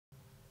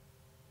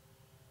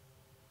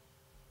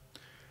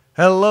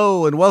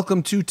Hello and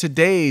welcome to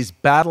today's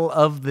Battle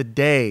of the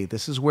Day.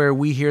 This is where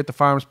we here at the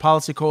Firearms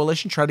Policy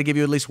Coalition try to give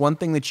you at least one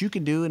thing that you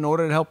can do in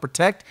order to help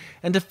protect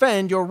and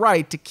defend your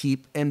right to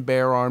keep and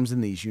bear arms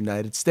in these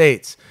United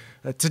States.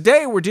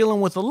 Today we're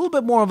dealing with a little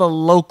bit more of a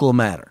local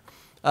matter.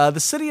 The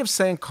city of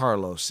San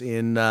Carlos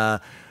in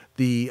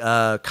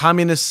the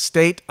communist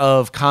state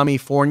of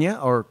California,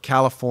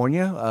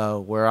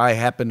 where I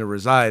happen to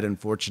reside,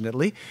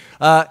 unfortunately.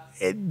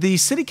 The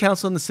city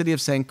council in the city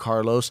of San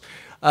Carlos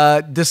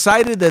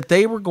decided that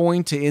they were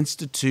going to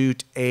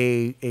institute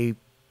a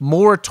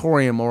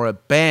moratorium or a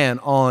ban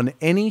on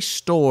any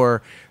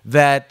store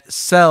that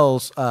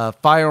sells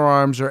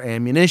firearms or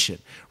ammunition.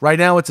 Right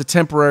now, it's a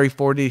temporary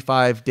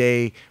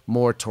 45-day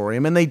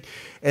moratorium, and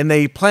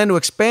they plan to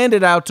expand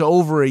it out to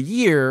over a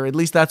year. At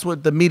least that's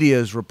what the media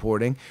is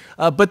reporting.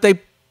 But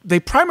they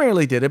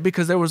primarily did it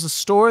because there was a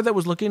store that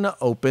was looking to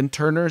open,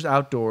 Turner's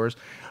Outdoors,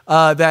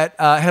 that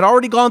had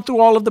already gone through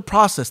all of the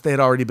process. They had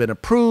already been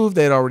approved.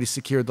 They had already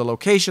secured the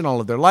location,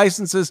 all of their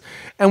licenses,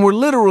 and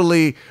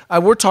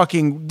we're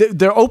talking,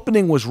 their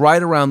opening was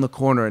right around the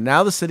corner, and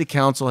now the city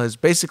council has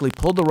basically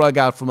pulled the rug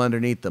out from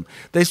underneath them.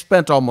 They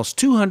spent almost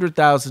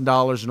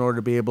 $200,000 in order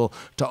to be able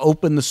to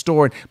open the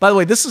store. And by the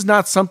way, this is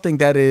not something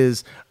that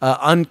is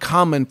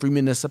uncommon for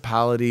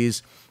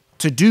municipalities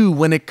to do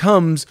when it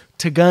comes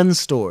to gun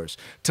stores,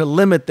 to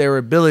limit their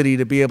ability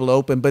to be able to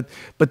open. But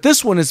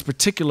this one is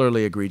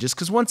particularly egregious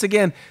because, once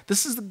again,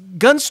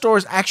 gun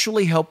stores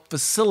actually help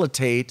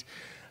facilitate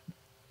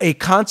a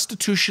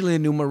constitutionally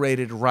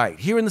enumerated right.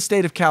 Here in the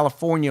state of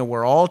California,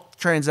 where all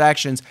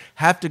transactions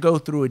have to go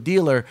through a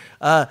dealer,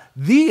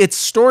 it's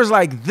stores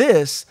like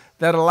this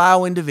that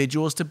allow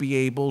individuals to be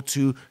able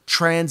to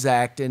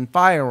transact in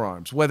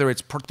firearms, whether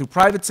it's through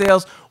private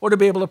sales or to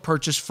be able to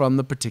purchase from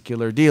the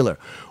particular dealer.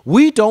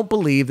 We don't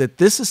believe that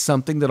this is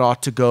something that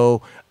ought to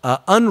go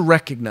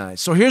unrecognized.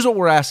 So here's what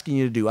we're asking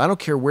you to do. I don't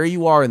care where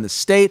you are in the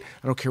state.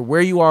 I don't care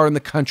where you are in the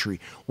country.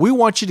 We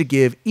want you to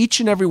give each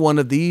and every one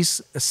of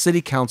these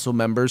city council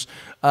members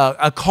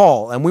a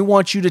call, and we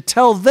want you to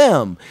tell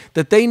them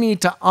that they need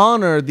to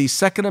honor the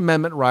Second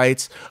Amendment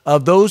rights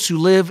of those who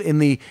live in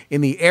the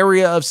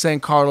area of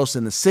San Carlos,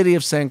 in the city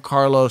of San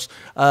Carlos,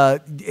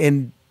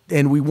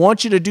 and we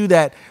want you to do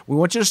that. We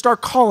want you to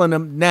start calling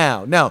them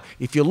now. Now,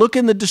 if you look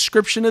in the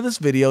description of this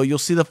video, you'll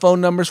see the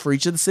phone numbers for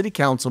each of the city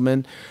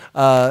councilmen,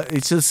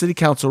 each of the city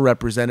council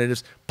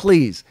representatives.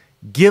 Please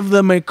give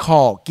them a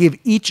call. Give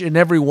each and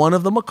every one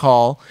of them a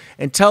call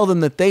and tell them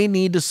that they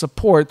need to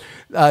support.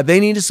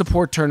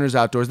 Turner's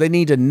Outdoors. They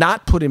need to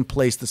not put in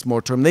place this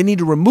moratorium. They need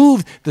to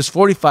remove this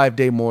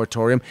 45-day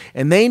moratorium,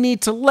 and they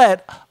need to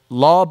let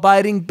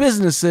law-abiding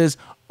businesses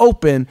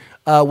open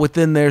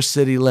within their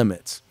city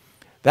limits.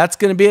 That's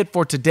going to be it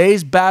for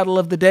today's Battle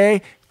of the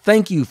Day.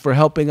 Thank you for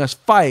helping us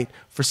fight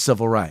for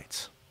civil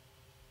rights.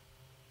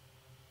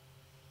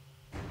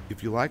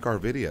 If you like our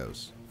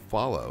videos,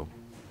 follow,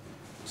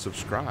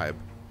 subscribe,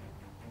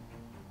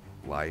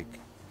 like,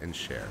 and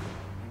share.